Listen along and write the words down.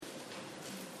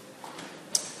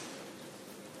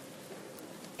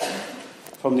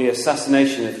from the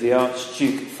assassination of the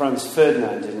Archduke Franz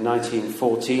Ferdinand in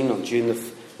 1914 on June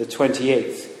the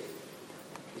 28th.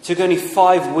 It took only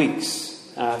 5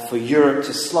 weeks for Europe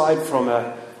to slide from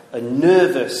a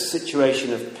nervous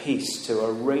situation of peace to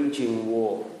a raging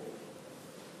war.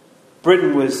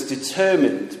 Britain was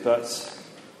determined but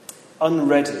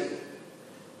unready.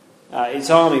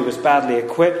 Its army was badly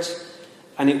equipped,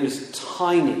 and it was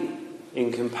tiny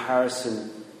in comparison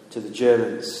to the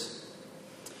Germans.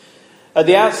 At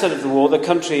the outset of the war, the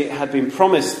country had been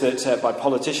promised that by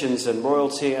politicians and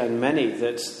royalty and many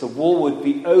that the war would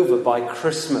be over by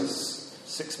Christmas,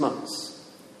 6 months.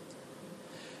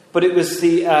 But it was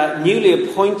the newly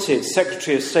appointed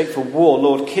Secretary of State for War,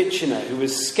 Lord Kitchener, who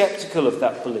was sceptical of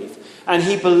that belief. And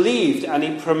he believed and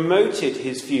he promoted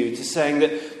his view to saying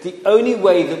that the only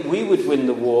way that we would win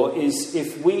the war is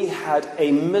if we had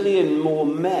 1 million more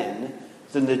men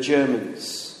than the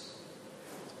Germans.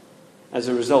 As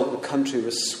a result, the country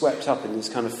was swept up in this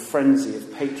kind of frenzy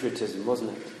of patriotism,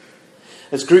 wasn't it?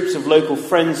 As groups of local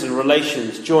friends and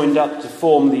relations joined up to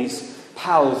form these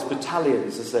PALS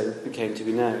battalions, as they became to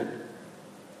be known.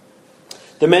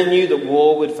 The men knew that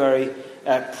war would very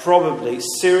probably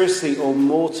seriously or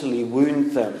mortally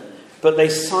wound them, but they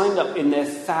signed up in their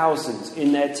thousands,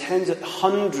 in their tens of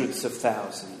hundreds of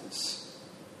thousands.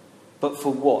 But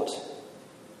for what?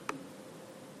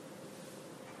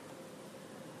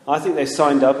 I think they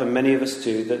signed up, and many of us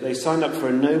do, that they signed up for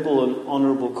a noble and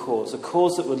honourable cause, a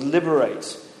cause that would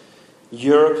liberate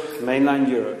Europe, mainland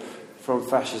Europe, from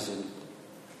fascism.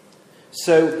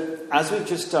 So, as we've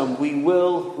just done, we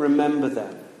will remember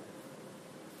them.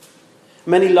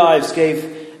 Many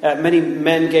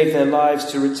men gave their lives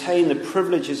to retain the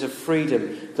privileges of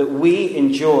freedom that we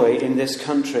enjoy in this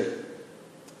country.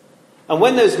 And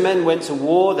when those men went to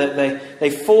war,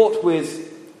 they fought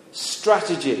with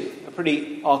strategy, a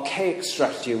pretty archaic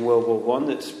strategy in World War I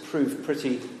that's proved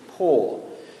pretty poor.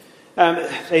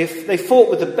 They fought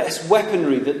with the best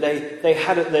weaponry that they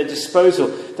had at their disposal.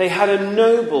 They had a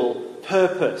noble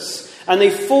purpose, and they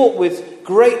fought with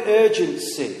great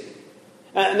urgency.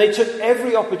 And they took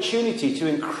every opportunity to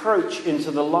encroach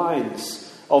into the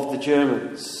lines of the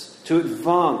Germans, to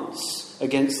advance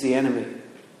against the enemy.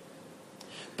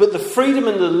 But the freedom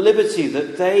and the liberty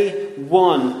that they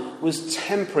won was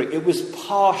temporary. It was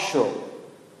partial.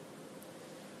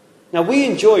 Now, we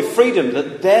enjoy freedom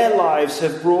that their lives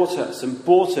have brought us and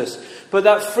bought us, but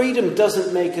that freedom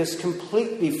doesn't make us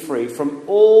completely free from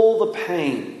all the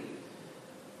pain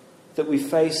that we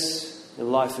face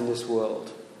in life in this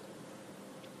world.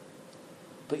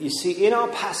 But you see, in our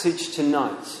passage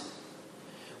tonight,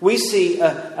 we see,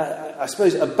 I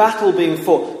suppose, a battle being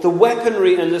fought. The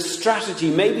weaponry and the strategy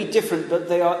may be different, but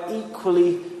they are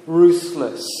equally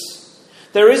ruthless.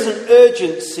 There is an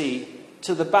urgency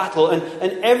to the battle, and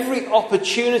every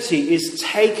opportunity is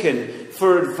taken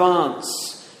for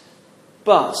advance.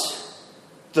 But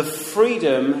the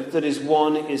freedom that is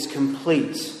won is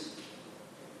complete,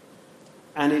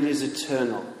 and it is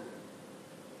eternal,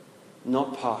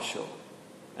 not partial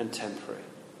and temporary.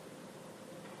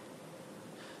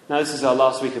 Now, this is our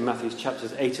last week of Matthew's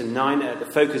chapters 8 and 9. The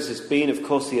focus has been, of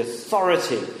course, the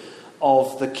authority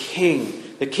of the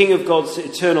King of God's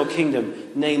eternal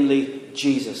kingdom, namely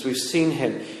Jesus. We've seen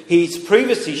him. He's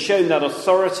previously shown that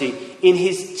authority in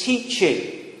his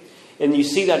teaching. And you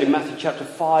see that in Matthew chapter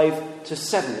 5 to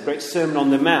 7, the great Sermon on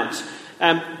the Mount.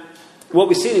 What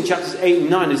we've seen in chapters 8 and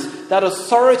 9 is that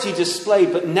authority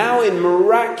displayed, but now in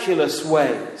miraculous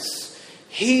ways,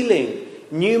 healing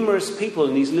numerous people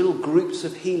in these little groups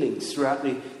of healings throughout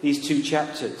these 2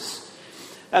 chapters.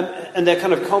 And they're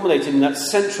kind of culminated in that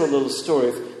central little story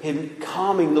of him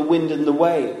calming the wind and the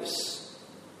waves.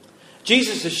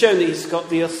 Jesus has shown that he's got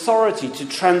the authority to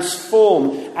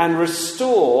transform and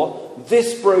restore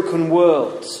this broken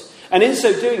world. And in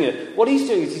so doing it, what he's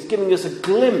doing is he's giving us a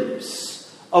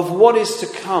glimpse of what is to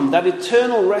come, that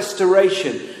eternal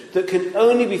restoration that can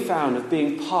only be found of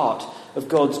being part of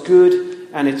God's good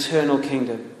and eternal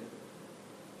kingdom.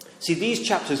 See, these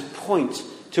chapters point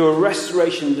to a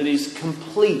restoration that is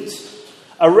complete,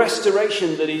 a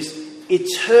restoration that is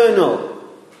eternal,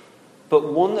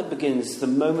 but one that begins the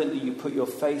moment that you put your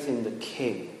faith in the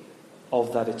King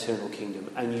of that eternal kingdom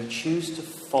and you choose to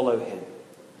follow him,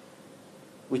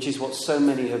 which is what so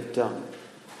many have done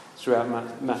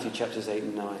throughout Matthew chapters 8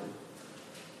 and 9.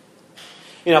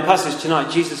 In our passage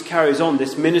tonight, Jesus carries on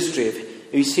this ministry of,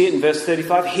 you see it in verse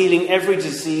 35, healing every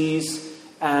disease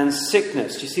and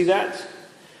sickness. Do you see that?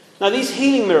 Now, these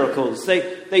healing miracles,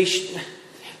 they show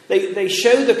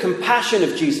the compassion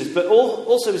of Jesus, but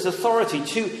also his authority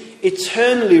to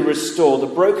eternally restore the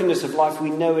brokenness of life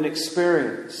we know and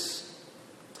experience.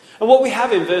 And what we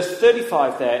have in verse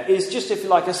 35 there is just, if you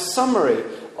like, a summary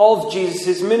of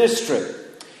Jesus' ministry.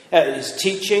 His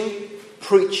teaching,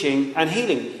 preaching and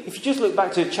healing. If you just look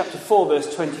back to chapter 4,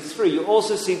 verse 23, you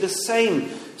also see the same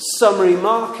summary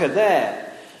marker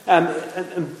there.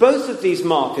 And both of these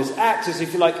markers act as,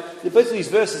 if you like, both of these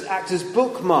verses act as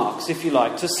bookmarks, if you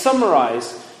like, to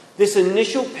summarize this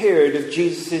initial period of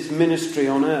Jesus' ministry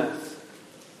on earth.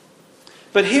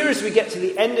 But here, as we get to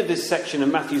the end of this section of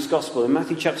Matthew's Gospel, in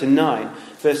Matthew chapter 9,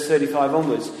 verse 35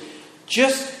 onwards,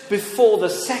 just before the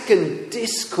second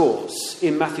discourse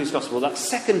in Matthew's Gospel, that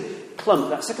second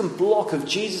clump, that second block of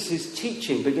Jesus'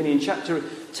 teaching, beginning in chapter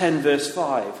 10, verse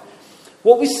 5,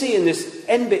 what we see in this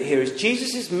end bit here is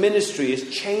Jesus' ministry is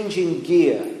changing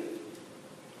gear.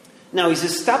 Now, he's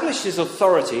established his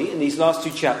authority in these last 2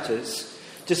 chapters,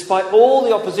 despite all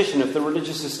the opposition of the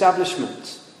religious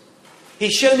establishment.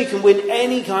 He's shown he can win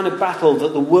any kind of battle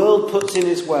that the world puts in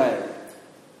his way.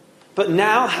 But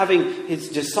now, having his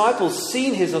disciples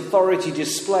seen his authority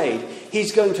displayed,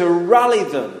 he's going to rally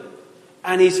them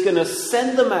and he's going to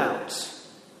send them out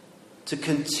to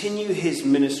continue his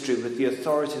ministry with the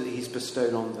authority that he's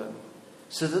bestowed on them,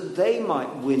 so that they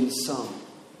might win some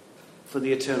for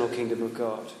the eternal kingdom of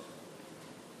God.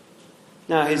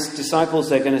 Now, his disciples,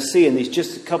 they're going to see in these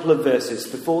just a couple of verses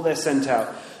before they're sent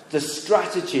out, the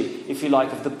strategy, if you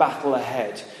like, of the battle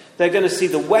ahead. They're going to see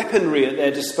the weaponry at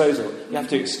their disposal. You have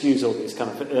to excuse all these kind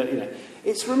of,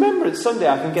 It's Remembrance Sunday.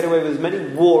 I can get away with as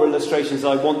many war illustrations as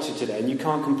I want to today, and you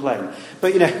can't complain.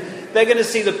 But, they're going to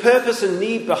see the purpose and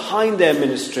need behind their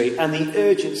ministry and the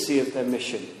urgency of their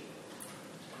mission.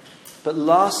 But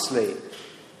lastly,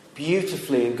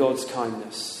 beautifully in God's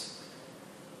kindness,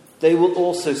 they will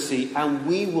also see, and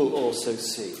we will also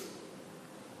see,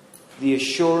 the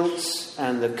assurance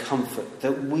and the comfort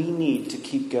that we need to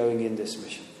keep going in this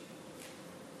mission.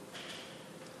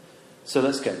 So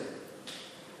let's go.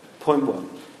 Point 1,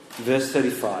 verse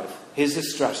 35. Here's the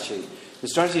strategy. The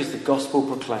strategy is the gospel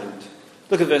proclaimed.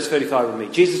 Look at verse 35 with me.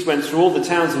 Jesus went through all the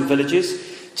towns and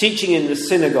villages, teaching in the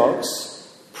synagogues,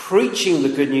 preaching the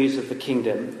good news of the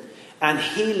kingdom, and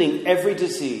healing every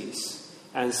disease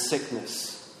and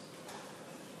sickness.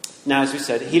 Now, as we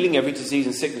said, healing every disease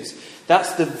and sickness.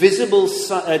 That's the visible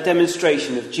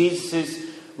demonstration of Jesus'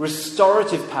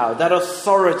 restorative power, that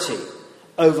authority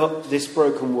over this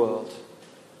broken world.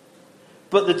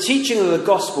 But the teaching of the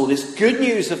gospel, this good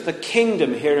news of the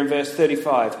kingdom here in verse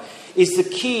 35, is the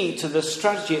key to the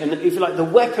strategy and, if you like, the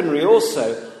weaponry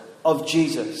also of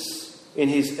Jesus in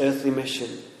his earthly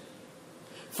mission.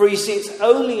 For you see, it's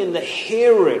only in the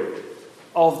hearing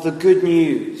of the good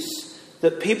news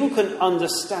that people can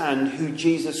understand who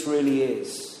Jesus really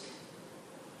is.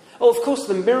 Oh, of course,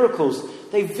 the miracles,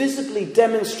 they visibly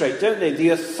demonstrate, don't they, the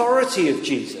authority of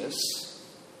Jesus.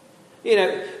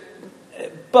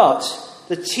 But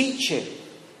the teaching,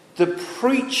 the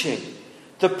preaching,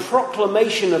 the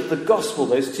proclamation of the gospel,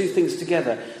 those two things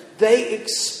together, they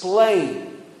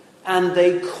explain and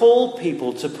they call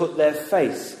people to put their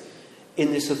faith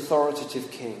in this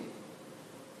authoritative king.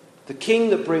 The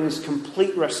king that brings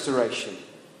complete restoration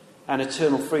and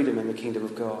eternal freedom in the kingdom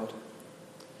of God.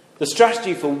 The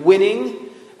strategy for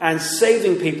winning and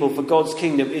saving people for God's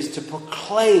kingdom is to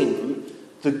proclaim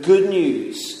the good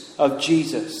news of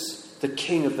Jesus, the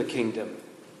King of the kingdom.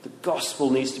 The gospel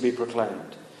needs to be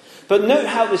proclaimed. But note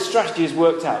how this strategy is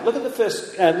worked out. Look at the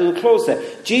first little clause there.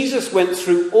 Jesus went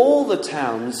through all the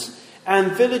towns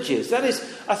and villages. That is,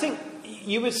 I think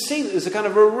you would see that there's a kind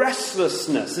of a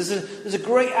restlessness. There's a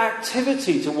great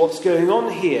activity to what's going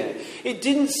on here. It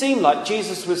didn't seem like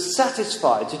Jesus was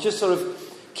satisfied to just sort of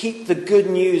keep the good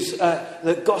news,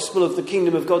 the gospel of the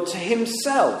kingdom of God to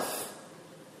himself.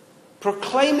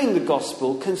 Proclaiming the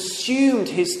gospel consumed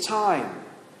his time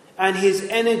and his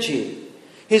energy.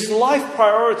 His life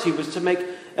priority was to make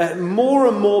more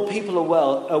and more people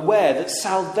aware that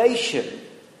salvation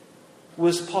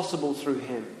was possible through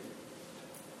him.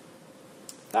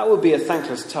 That would be a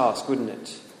thankless task, wouldn't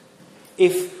it?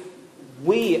 If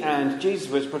we and Jesus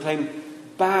were to proclaim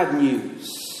bad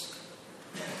news.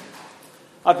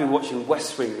 I've been watching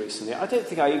West Wing recently. I don't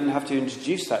think I even have to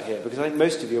introduce that here, because I think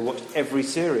most of you have watched every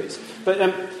series. But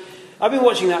I've been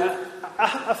watching that.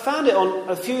 I found it on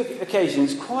a few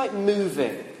occasions quite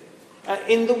moving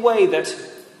in the way that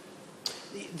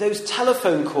those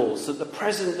telephone calls that the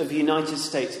President of the United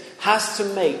States has to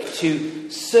make to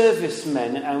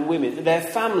servicemen and women, their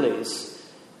families,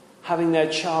 having their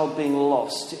child being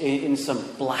lost in some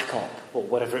black op or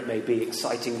whatever it may be,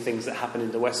 exciting things that happen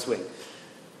in the West Wing.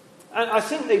 And I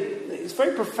think it's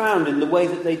very profound in the way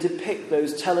that they depict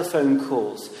those telephone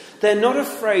calls. They're not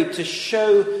afraid to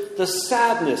show the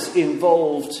sadness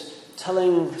involved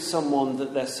telling someone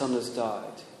that their son has died.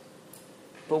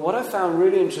 But what I found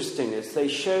really interesting is they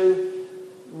show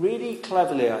really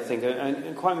cleverly, I think,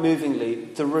 and quite movingly,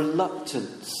 the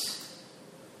reluctance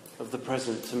of the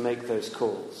present to make those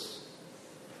calls.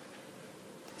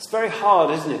 It's very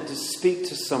hard, isn't it, to speak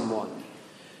to someone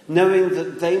knowing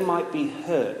that they might be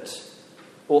hurt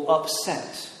or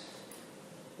upset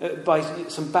by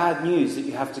some bad news that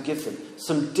you have to give them,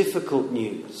 some difficult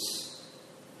news.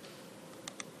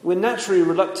 We're naturally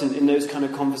reluctant in those kind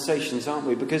of conversations, aren't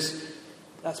we? Because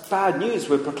that's bad news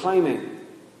we're proclaiming.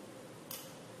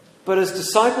 But as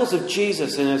disciples of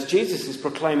Jesus, and as Jesus is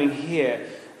proclaiming here,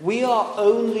 we are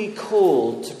only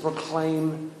called to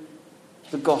proclaim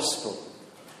the gospel.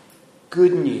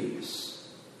 Good news.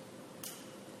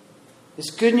 It's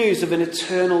good news of an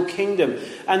eternal kingdom.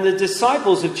 And the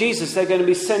disciples of Jesus, they're going to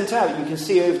be sent out. You can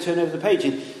see turn over the page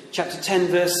in chapter 10,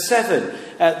 verse 7.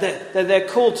 They're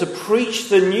called to preach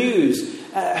the news.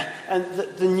 And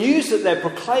the news that they're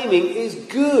proclaiming is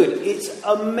good. It's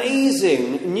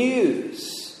amazing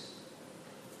news.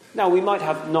 Now, we might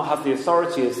not have the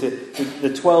authority as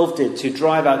the 12 did to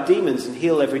drive out demons and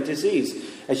heal every disease,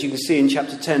 as you can see in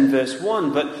chapter 10, verse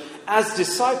 1. But as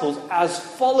disciples, as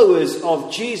followers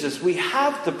of Jesus, we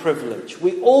have the privilege,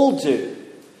 we all do,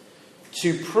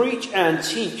 to preach and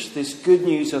teach this good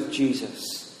news of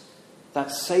Jesus,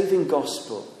 that saving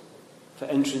gospel for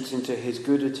entrance into his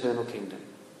good eternal kingdom.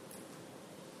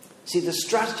 See, the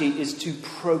strategy is to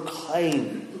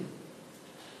proclaim.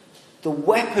 The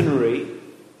weaponry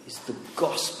is the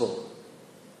gospel.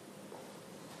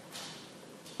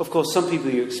 Of course, some people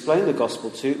you explain the gospel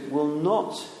to will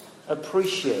not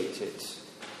appreciate it.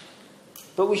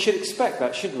 But we should expect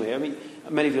that, shouldn't we? I mean,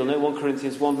 many of you will know 1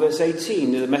 Corinthians 1 verse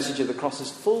 18, the message of the cross is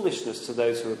foolishness to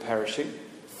those who are perishing.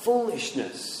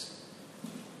 Foolishness.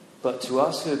 But to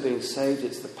us who are being saved,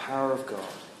 it's the power of God.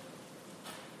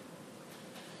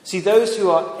 See, those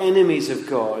who are enemies of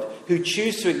God, who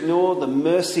choose to ignore the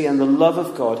mercy and the love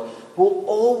of God, will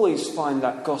always find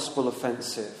that gospel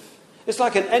offensive. It's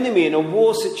like an enemy in a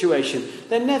war situation.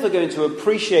 They're never going to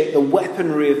appreciate the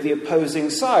weaponry of the opposing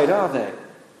side, are they?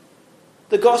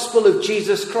 The gospel of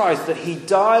Jesus Christ, that he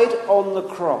died on the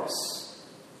cross,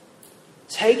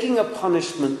 taking a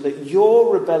punishment that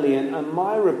your rebellion and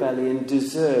my rebellion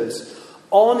deserves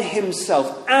on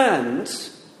himself, and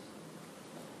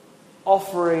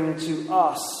offering to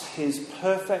us his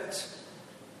perfect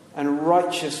and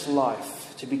righteous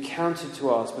life to be counted to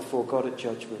us before God at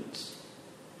judgment.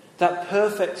 That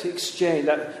perfect exchange,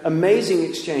 that amazing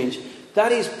exchange,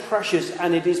 that is precious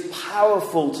and it is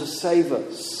powerful to save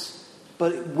us.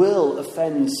 But it will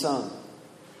offend some.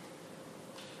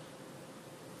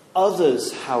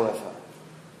 Others, however,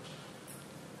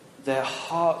 their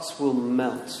hearts will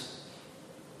melt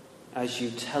as you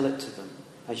tell it to them,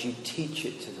 as you teach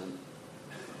it to them.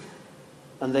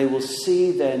 And they will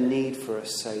see their need for a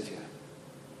Saviour.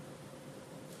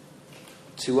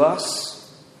 To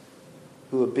us,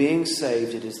 who are being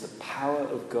saved, it is the power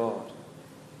of God.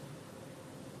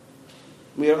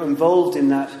 We are involved in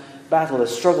that battle, a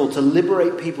struggle to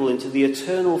liberate people into the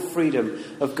eternal freedom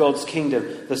of God's kingdom.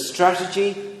 The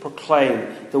strategy, proclaim.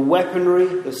 The weaponry,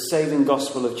 the saving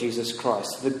gospel of Jesus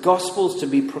Christ. The gospel's to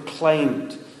be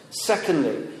proclaimed.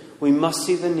 Secondly, we must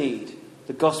see the need,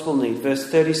 the gospel need. Verse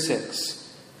 36.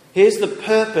 Here's the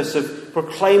purpose of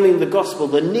proclaiming the gospel,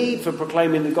 the need for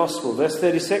proclaiming the gospel. Verse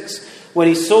 36, when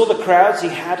he saw the crowds, he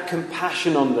had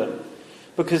compassion on them,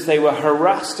 because they were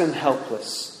harassed and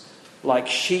helpless, like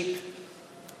sheep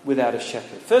without a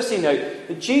shepherd. Firstly, note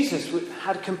that Jesus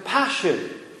had compassion.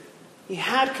 He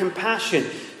had compassion.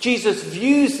 Jesus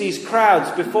views these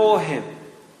crowds before him,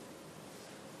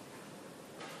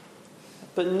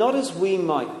 but not as we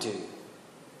might do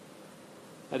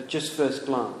at just first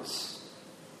glance.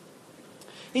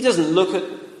 He doesn't look at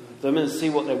them and see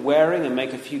what they're wearing and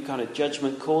make a few kind of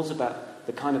judgment calls about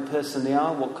the kind of person they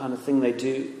are, what kind of thing they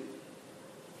do.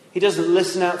 He doesn't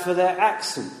listen out for their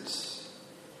accents.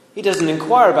 He doesn't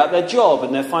inquire about their job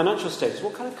and their financial status.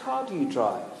 What kind of car do you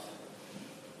drive?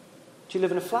 Do you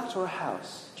live in a flat or a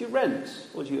house? Do you rent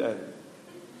or do you own?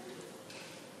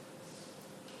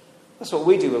 That's what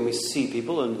we do when we see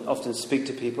people and often speak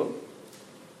to people.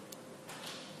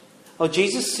 Oh,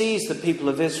 Jesus sees the people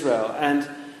of Israel, and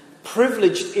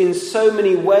privileged in so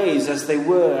many ways as they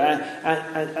were.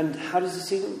 And how does he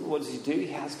see them? What does he do?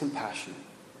 He has compassion.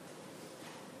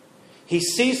 He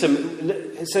sees them,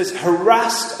 it says,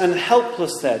 harassed and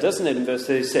helpless there, doesn't it, in verse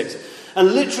 36?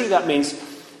 And literally that means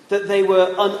that they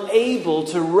were unable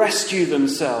to rescue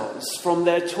themselves from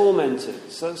their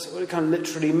tormentors. That's what it kind of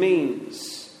literally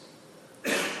means.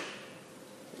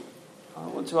 I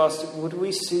want to ask, would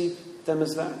we see them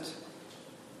as that?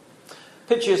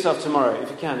 Picture yourself tomorrow, if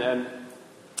you can.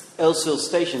 Earlsfield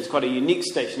Station is quite a unique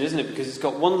station, isn't it? Because it's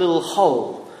got one little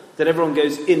hole that everyone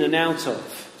goes in and out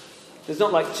of. There's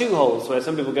not like two holes where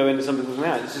some people go in and some people come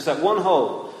out. It's just that one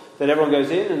hole that everyone goes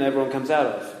in and everyone comes out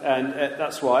of. And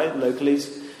that's why locally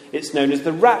it's known as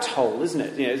the rat hole, isn't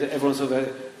it? You know,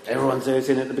 everyone goes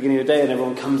in at the beginning of the day and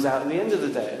everyone comes out at the end of the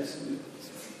day. It's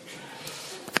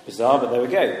bizarre, but there we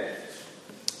go.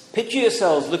 Picture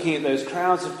yourselves looking at those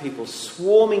crowds of people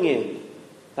swarming in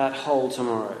that hole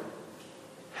tomorrow.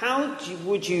 How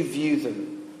would you view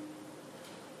them?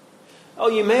 Oh,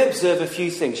 you may observe a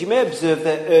few things. You may observe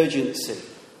their urgency.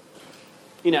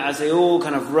 You know, as they all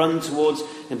kind of run towards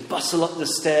and bustle up the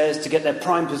stairs to get their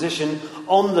prime position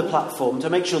on the platform, to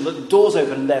make sure that the door's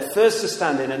open and they're first to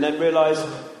stand in, and then realise,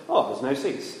 oh, there's no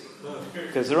seats.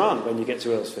 Because there aren't when you get to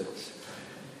Earlsfields.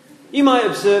 You might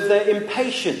observe their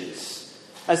impatience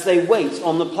as they wait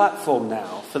on the platform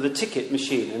now for the ticket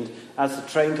machine. And as the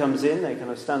train comes in, they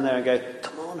kind of stand there and go,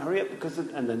 come on, hurry up,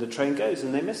 and then the train goes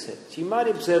and they miss it. So you might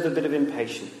observe a bit of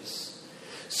impatience.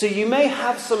 So you may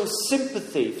have some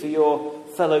sympathy for your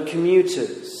fellow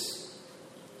commuters.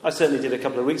 I certainly did a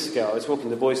couple of weeks ago. I was walking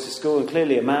the boys to school, and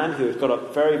clearly a man who had got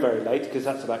up very, very late, because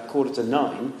that's about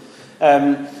 8:45,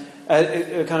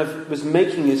 kind of was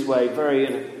making his way in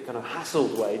a kind of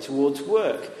hassled way towards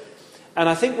work. And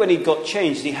I think when he got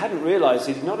changed, he hadn't realised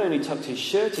he'd not only tucked his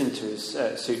shirt into his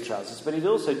suit trousers, but he'd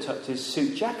also tucked his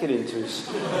suit jacket into his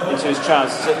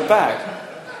trousers at the back.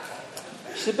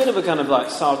 It's a bit of a kind of like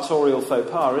sartorial faux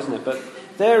pas, isn't it? But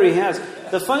there he has.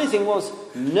 The funny thing was,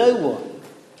 no one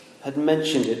had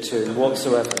mentioned it to him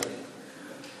whatsoever.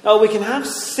 Oh, we can have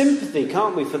sympathy,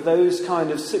 can't we, for those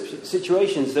kind of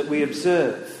situations that we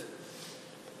observe.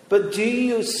 But do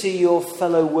you see your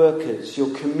fellow workers,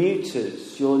 your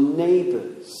commuters, your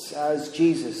neighbours as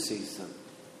Jesus sees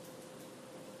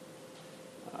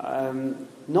them?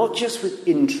 Not just with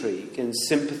intrigue and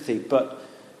sympathy, but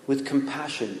with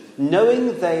compassion,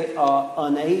 knowing they are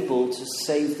unable to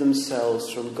save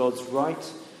themselves from God's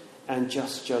right and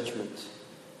just judgment.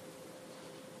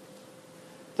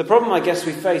 The problem I guess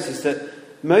we face is that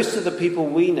most of the people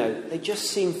we know, they just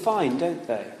seem fine, don't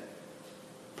they?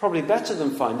 Probably better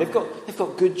than fine. They've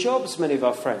got good jobs, many of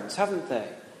our friends, haven't they?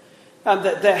 And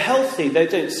they're healthy. They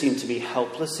don't seem to be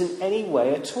helpless in any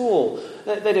way at all.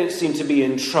 They don't seem to be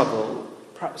in trouble.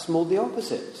 Perhaps more the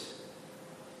opposite.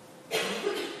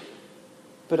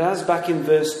 But as back in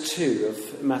verse 2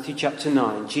 of Matthew chapter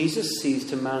 9, Jesus sees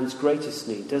to man's greatest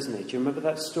need, doesn't he? Do you remember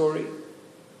that story?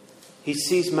 He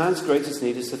sees man's greatest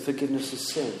need as the forgiveness of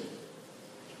sin.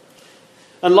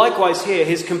 And likewise here,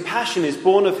 his compassion is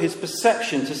born of his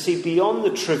perception to see beyond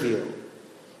the trivial,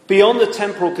 beyond the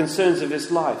temporal concerns of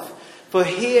his life. For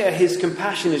here, his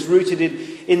compassion is rooted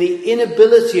in the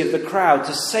inability of the crowd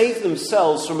to save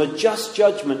themselves from a just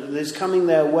judgment that is coming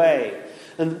their way.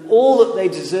 And all that they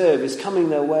deserve is coming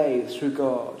their way through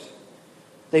God.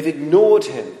 They've ignored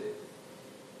him.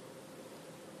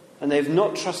 And they've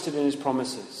not trusted in his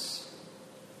promises.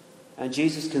 And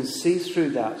Jesus can see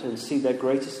through that and see their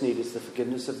greatest need is the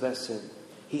forgiveness of their sin.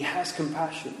 He has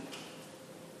compassion.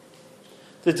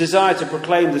 The desire to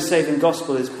proclaim the saving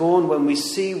gospel is born when we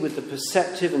see with the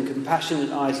perceptive and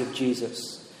compassionate eyes of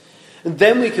Jesus. And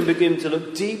then we can begin to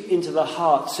look deep into the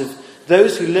hearts of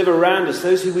those who live around us,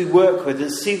 those who we work with,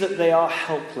 and see that they are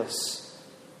helpless.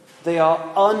 They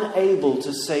are unable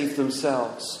to save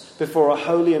themselves before a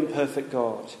holy and perfect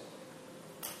God.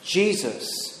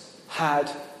 Jesus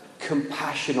had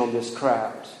compassion on this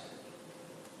crowd.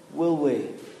 Will we?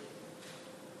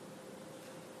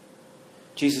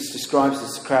 Jesus describes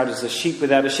this crowd as a sheep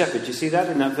without a shepherd. Do you see that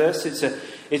in that verse?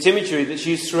 It's imagery that's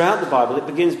used throughout the Bible. It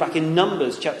begins back in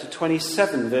Numbers chapter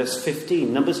 27 verse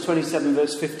 15. Numbers 27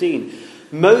 verse 15.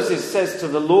 Moses says to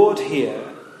the Lord here,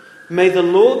 "May the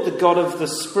Lord, the God of the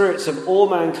spirits of all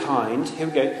mankind," here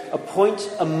we go, "appoint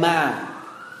a man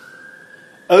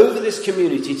over this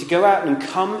community to go out and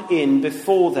come in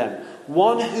before them,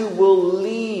 one who will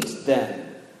lead them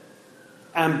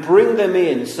and bring them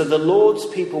in, so the Lord's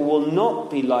people will not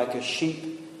be like a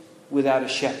sheep without a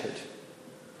shepherd."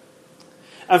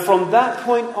 And from that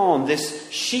point on, this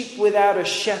sheep without a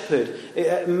shepherd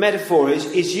metaphor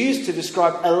is used to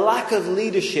describe a lack of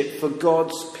leadership for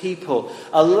God's people,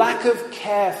 a lack of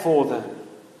care for them.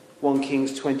 1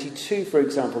 Kings 22, for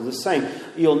example, the same.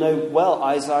 You'll know well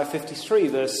Isaiah 53,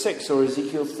 verse 6, or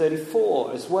Ezekiel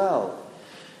 34 as well.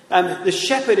 The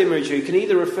shepherd imagery can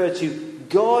either refer to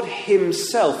God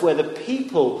himself, where the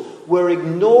people were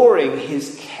ignoring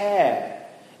his care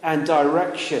and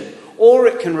direction, or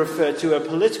it can refer to a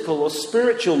political or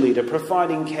spiritual leader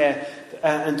providing care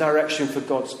and direction for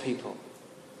God's people.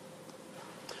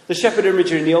 The shepherd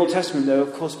imagery in the Old Testament, though,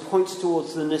 of course, points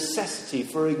towards the necessity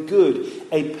for a good,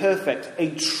 a perfect,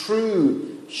 a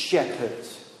true shepherd.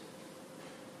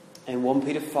 In 1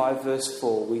 Peter 5 verse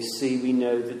 4, we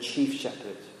know the chief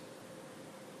shepherd.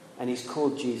 And he's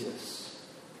called Jesus.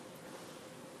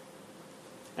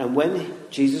 And when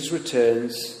Jesus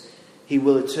returns, he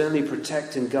will eternally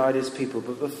protect and guide his people.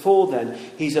 But before then,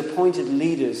 he's appointed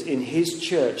leaders in his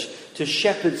church to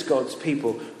shepherd God's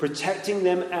people, protecting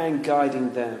them and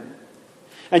guiding them.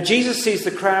 And Jesus sees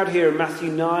the crowd here in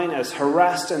Matthew 9 as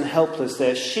harassed and helpless.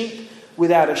 They're sheep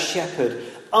without a shepherd,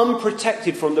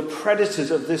 unprotected from the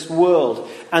predators of this world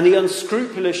and the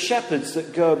unscrupulous shepherds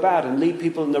that go about and lead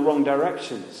people in the wrong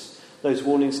directions. Those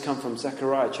warnings come from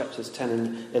Zechariah chapters 10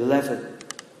 and 11.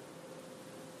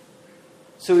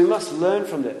 So we must learn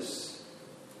from this.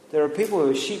 There are people who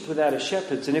are sheep without a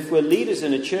shepherd, and if we're leaders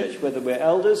in a church, whether we're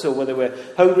elders or whether we're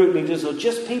home group leaders or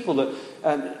just people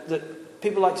that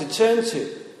people like to turn to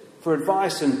for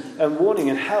advice and warning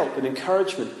and help and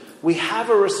encouragement, we have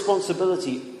a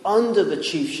responsibility under the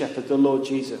chief shepherd, the Lord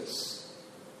Jesus.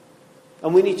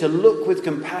 And we need to look with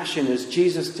compassion as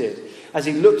Jesus did, as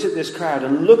he looked at this crowd,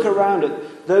 and look around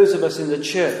at those of us in the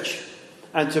church,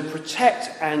 and to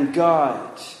protect and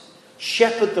guide,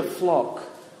 shepherd the flock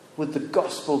with the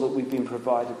gospel that we've been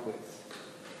provided with.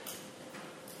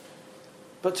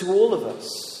 But to all of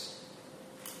us,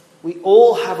 we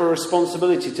all have a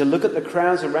responsibility to look at the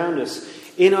crowds around us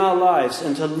in our lives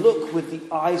and to look with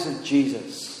the eyes of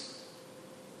Jesus,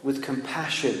 with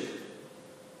compassion.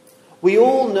 We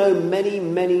all know many,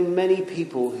 many, many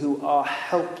people who are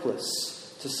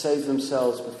helpless to save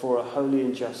themselves before a holy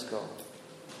and just God.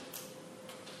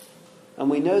 And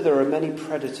we know there are many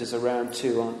predators around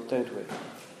too, don't we?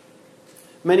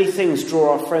 Many things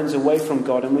draw our friends away from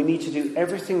God, and we need to do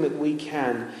everything that we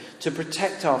can to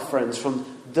protect our friends from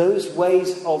those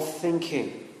ways of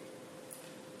thinking,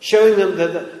 showing them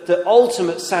that the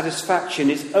ultimate satisfaction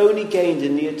is only gained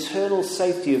in the eternal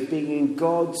safety of being in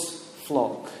God's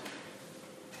flock.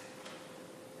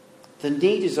 The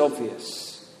need is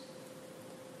obvious.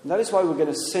 And that is why we're going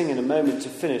to sing in a moment to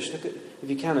finish. Look at, if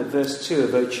you can, at verse 2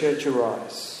 of O Church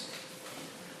Arise.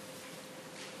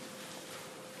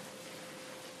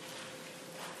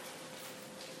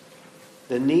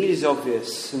 The need is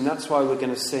obvious, and that's why we're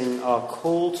going to sing our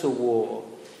call to war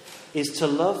is to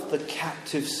love the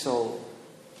captive soul.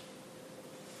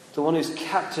 The one who's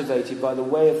captivated by the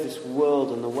way of this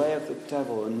world and the way of the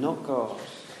devil and not God.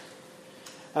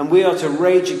 And we are to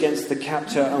rage against the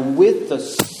captor, and with the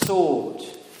sword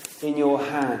in your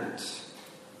hand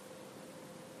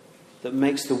that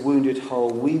makes the wounded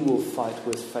whole, we will fight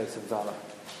with faith and valor.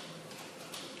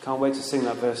 Can't wait to sing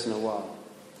that verse in a while.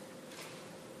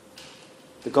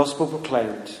 The gospel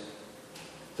proclaimed,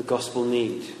 the gospel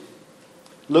need.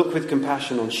 Look with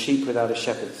compassion on sheep without a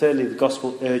shepherd. Thirdly, the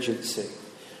gospel urgency.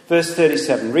 Verse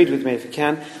 37, read with me if you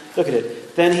can. Look at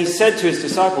it. Then he said to his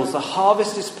disciples, the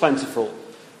harvest is plentiful,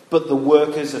 but the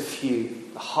workers are few.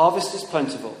 The harvest is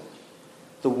plentiful,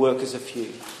 the workers are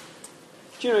few.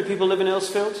 Do you know people live in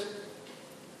Earlsfield?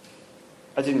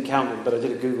 I didn't count them, but I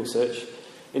did a Google search.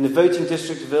 In the voting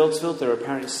district of Earlsfield, there are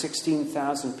apparently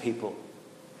 16,000 people.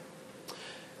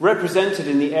 Represented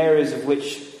in the areas of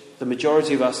which the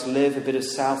majority of us live, a bit of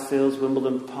Southfields,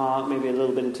 Wimbledon Park, maybe a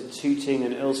little bit into Tooting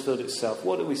and Earlsfield itself.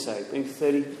 What do we say? Maybe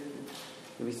 30,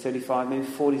 maybe 35, maybe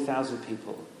 40,000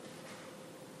 people.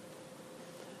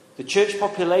 The church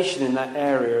population in that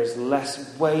area is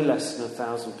way less than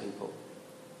 1,000 people.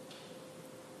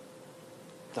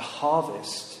 The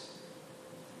harvest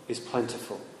is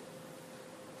plentiful.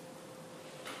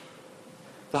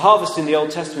 The harvest in the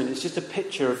Old Testament is just a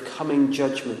picture of coming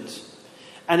judgment.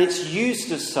 And it's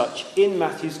used as such in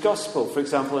Matthew's Gospel, for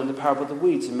example, in the parable of the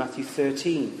weeds in Matthew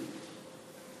 13.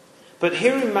 But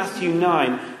here in Matthew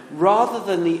 9, rather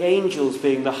than the angels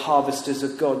being the harvesters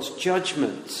of God's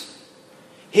judgment,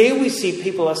 here we see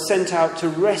people are sent out to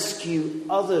rescue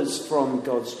others from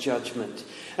God's judgment.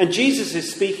 And Jesus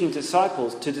is speaking to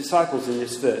disciples in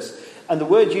this verse. And the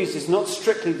word used is not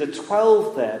strictly the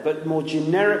 12 there, but more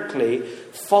generically,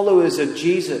 followers of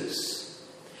Jesus.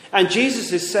 And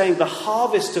Jesus is saying the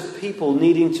harvest of people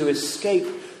needing to escape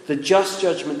the just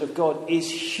judgment of God is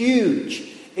huge.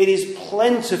 It is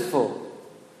plentiful.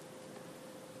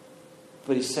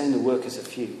 But he's saying the workers are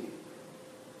few.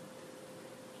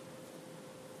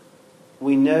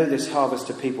 We know this harvest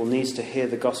of people needs to hear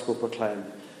the gospel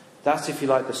proclaimed. That's, if you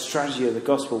like, the strategy of the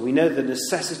gospel. We know the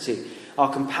necessity.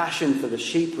 Our compassion for the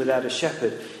sheep without a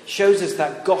shepherd shows us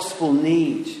that gospel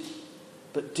need.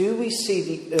 But do we see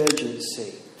the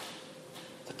urgency?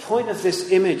 The point of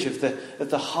this image of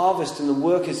the harvest and the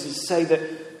workers is to say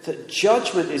that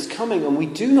judgment is coming and we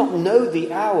do not know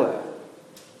the hour.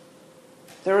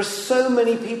 There are so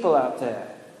many people out there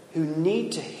who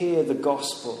need to hear the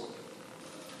gospel.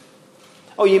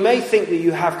 Oh, you may think that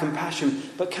you have compassion,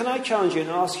 but can I challenge you and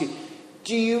ask you,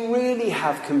 do you really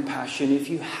have compassion if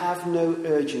you have no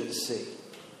urgency?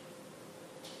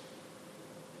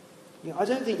 I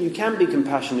don't think you can be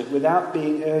compassionate without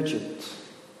being urgent.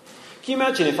 Can you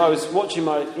imagine if I was watching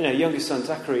my youngest son,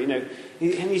 Zachary, and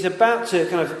he's about to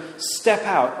kind of step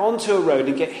out onto a road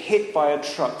and get hit by a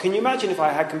truck. Can you imagine if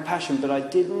I had compassion but I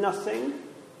did nothing?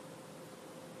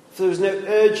 If there was no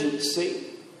urgency?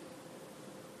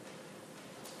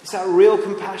 Is that real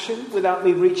compassion without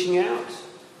me reaching out?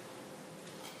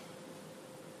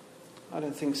 I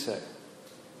don't think so.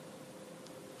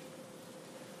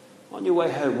 On your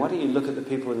way home, why don't you look at the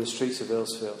people in the streets of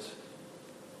Earlsfield?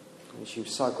 As you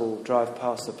cycle, drive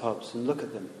past the pubs, and look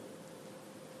at them.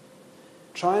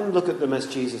 Try and look at them as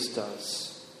Jesus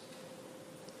does,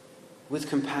 with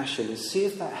compassion, and see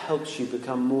if that helps you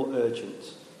become more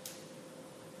urgent.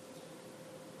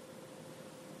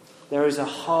 There is a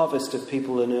harvest of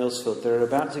people in Earlsfield that are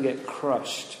about to get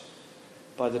crushed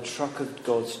by the truck of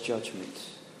God's judgment.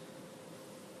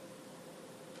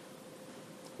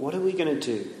 What are we going to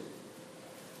do?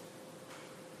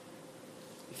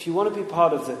 If you want to be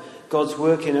part of God's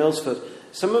work in Earlsfield,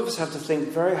 some of us have to think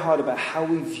very hard about how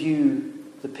we view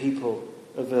the people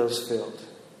of Earlsfield.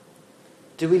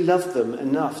 Do we love them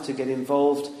enough to get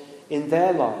involved in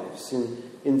their lives,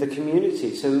 in the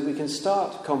community, so that we can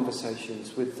start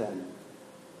conversations with them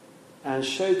and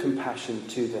show compassion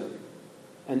to them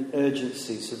and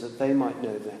urgency so that they might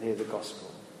know and hear the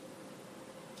gospel?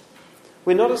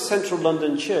 We're not a central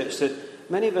London church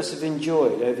that many of us have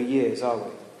enjoyed over years, are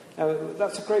we?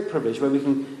 That's a great privilege where we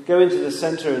can go into the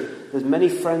centre and there's many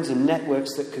friends and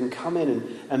networks that can come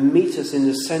in and meet us in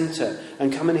the centre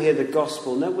and come and hear the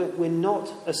gospel. No, we're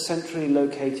not a centrally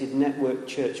located network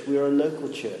church. We're a local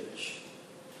church.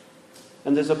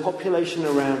 And there's a population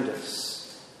around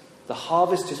us. The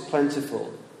harvest is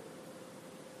plentiful.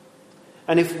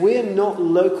 And if we're not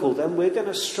local, then we're going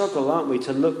to struggle, aren't we,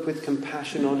 to look with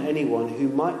compassion on anyone who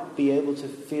might be able to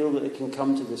feel that it can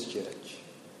come to this church.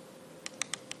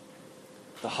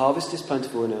 The harvest is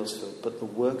plentiful in Earlsfield, but the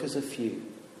workers are few.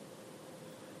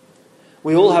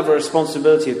 We all have a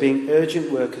responsibility of being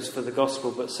urgent workers for the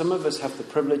gospel, but some of us have the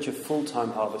privilege of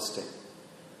full-time harvesting.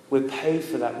 We're paid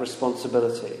for that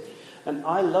responsibility. And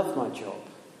I love my job.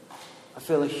 I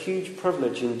feel a huge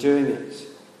privilege in doing it.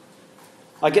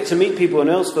 I get to meet people in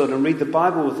Earlsfield and read the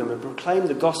Bible with them and proclaim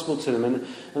the gospel to them. And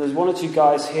there's one or two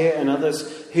guys here and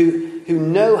others who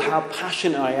know how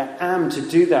passionate I am to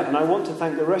do that. And I want to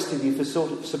thank the rest of you for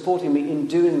supporting me in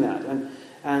doing that,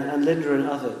 and Linda and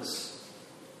others.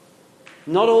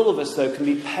 Not all of us, though, can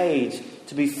be paid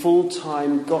to be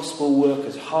full-time gospel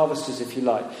workers, harvesters if you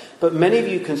like. But many of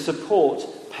you can support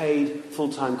paid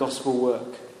full-time gospel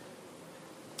work.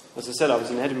 As I said, I was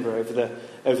in Edinburgh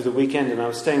over the weekend, and I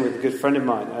was staying with a good friend of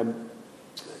mine.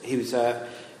 He was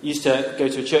used to go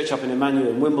to a church up in Emmanuel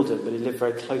in Wimbledon, but he lived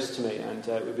very close to me,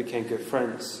 and we became good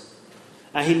friends.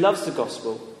 And he loves the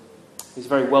gospel. He's a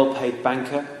very well-paid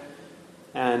banker,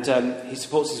 and he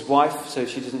supports his wife, so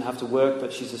she doesn't have to work,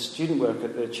 but she's a student worker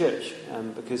at the church,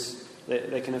 because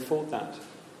they can afford that.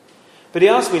 But he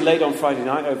asked me late on Friday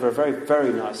night over a very,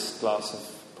 very nice glass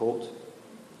of port,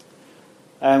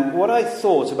 what I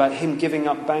thought about him giving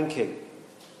up banking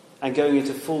and going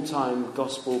into full-time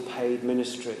gospel-paid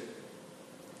ministry.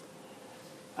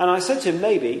 And I said to him,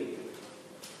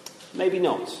 maybe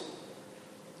not.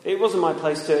 It wasn't my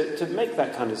place to make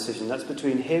that kind of decision. That's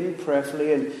between him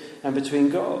prayerfully and between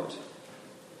God.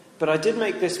 But I did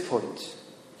make this point.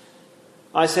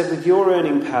 I said, with your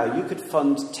earning power, you could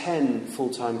fund 10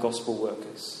 full-time gospel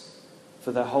workers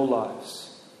for their whole lives.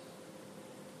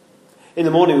 In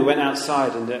the morning we went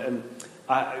outside, and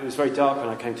it was very dark when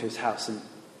I came to his house, and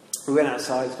we went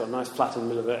outside. He's got a nice flat in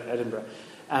the middle of Edinburgh,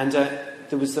 and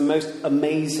there was the most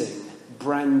amazing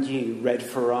brand new red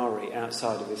Ferrari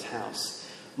outside of his house.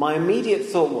 My immediate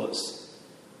thought was,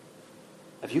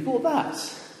 have you bought that?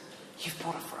 You've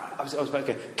bought a Ferrari. I was about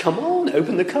to go, come on,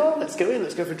 open the car, let's go in,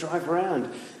 let's go for a drive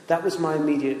around. That was my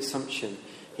immediate assumption.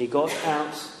 He got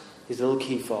out his little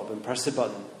key fob and pressed the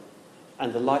button,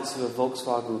 and the lights of a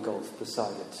Volkswagen Golf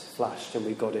beside it flashed, and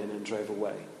we got in and drove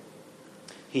away.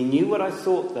 He knew what I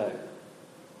thought, though.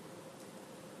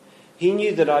 He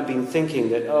knew that I'd been thinking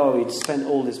that, he'd spent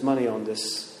all his money on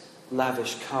this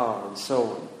lavish car and so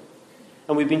on.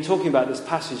 And we'd been talking about this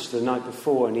passage the night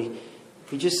before, and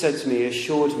he just said to me, he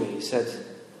assured me, he said,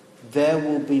 there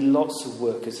will be lots of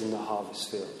workers in the harvest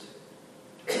field,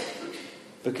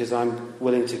 because I'm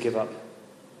willing to give up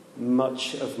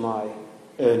much of my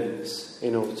earnings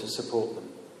in order to support them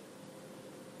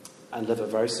and live a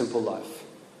very simple life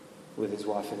with his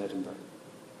wife in Edinburgh.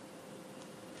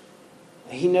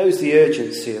 He knows the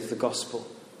urgency of the gospel.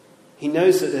 He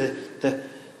knows that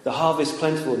the harvest is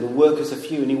plentiful and the workers are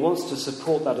few, and he wants to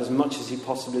support that as much as he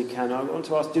possibly can. I want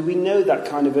to ask, do we know that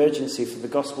kind of urgency for the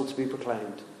gospel to be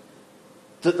proclaimed?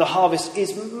 That the harvest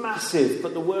is massive,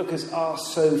 but the workers are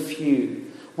so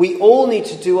few. We all need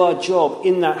to do our job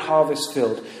in that harvest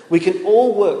field. We can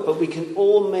all work, but we can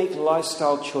all make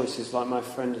lifestyle choices like my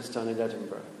friend has done in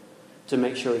Edinburgh to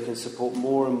make sure he can support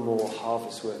more and more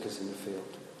harvest workers in the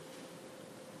field.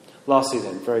 Lastly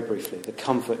then, very briefly, the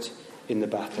comfort in the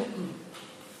battle.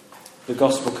 The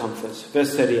gospel comfort.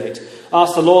 Verse 38.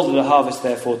 Ask the Lord of the harvest,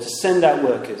 therefore, to send out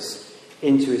workers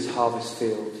into his harvest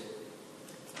field.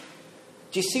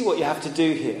 Do you see what you have to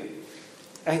do here?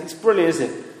 It's brilliant, isn't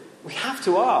it? We have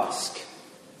to ask.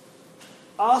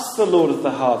 Ask the Lord of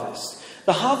the harvest.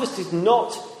 The harvest is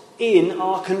not in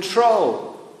our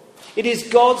control. It is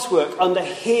God's work under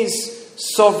his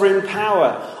sovereign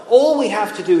power. All we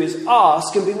have to do is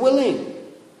ask and be willing.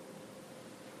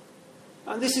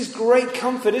 And this is great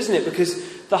comfort, isn't it? Because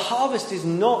the harvest is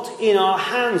not in our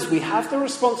hands. We have the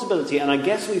responsibility, and I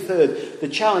guess we've heard the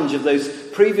challenge of those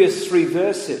previous 3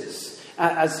 verses.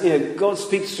 As God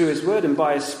speaks through his word and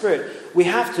by his Spirit, we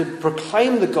have to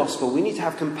proclaim the gospel. We need to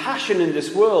have compassion in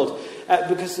this world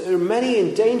because there are many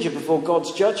in danger before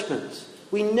God's judgment.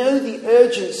 We know the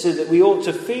urgency that we ought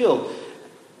to feel.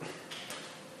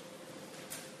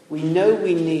 We know what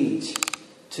we need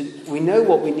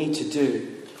to do.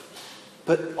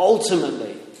 But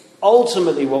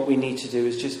ultimately what we need to do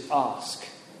is just ask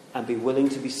and be willing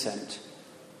to be sent.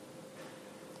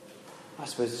 I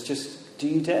suppose it's just, do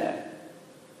you dare?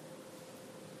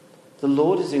 The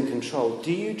Lord is in control.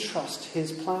 Do you trust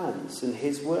his plans and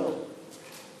his will?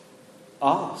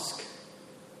 Ask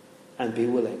and be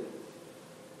willing.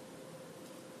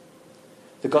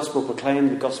 The gospel proclaimed,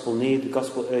 the gospel need, the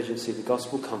gospel urgency, the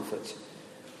gospel comfort.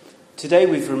 Today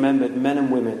we've remembered men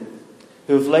and women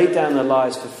who have laid down their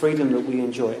lives for freedom that we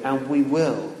enjoy, and we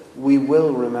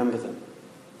will remember them,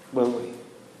 won't we?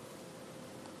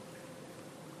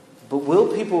 But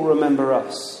will people remember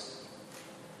us?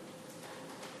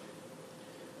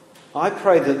 I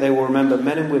pray that they will remember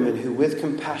men and women who with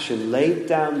compassion laid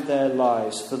down their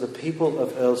lives for the people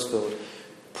of Earlsfield,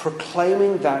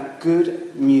 proclaiming that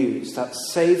good news, that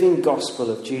saving gospel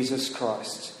of Jesus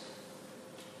Christ.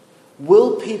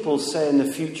 Will people say in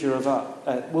the future about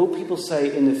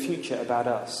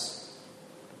us,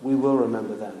 we will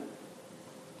remember them?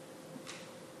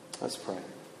 Let's pray.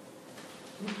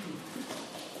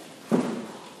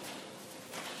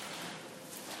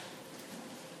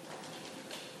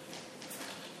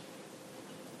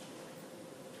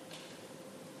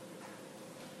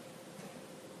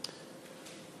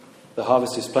 The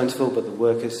harvest is plentiful, but the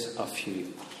workers are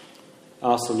few.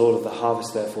 Ask the Lord of the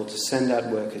harvest, therefore, to send out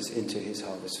workers into his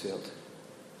harvest field.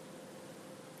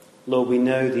 Lord, we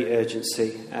know the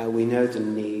urgency, we know the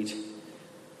need.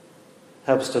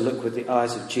 Help us to look with the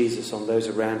eyes of Jesus on those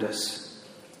around us,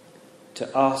 to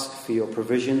ask for your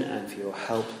provision and for your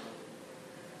help,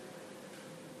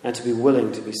 and to be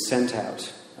willing to be sent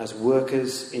out as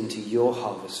workers into your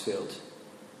harvest field,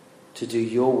 to do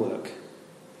your work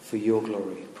for your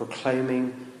glory,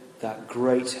 proclaiming that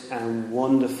great and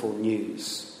wonderful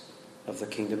news of the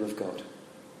kingdom of God.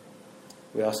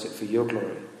 We ask it for your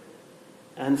glory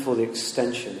and for the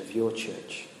extension of your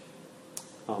church.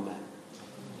 Amen.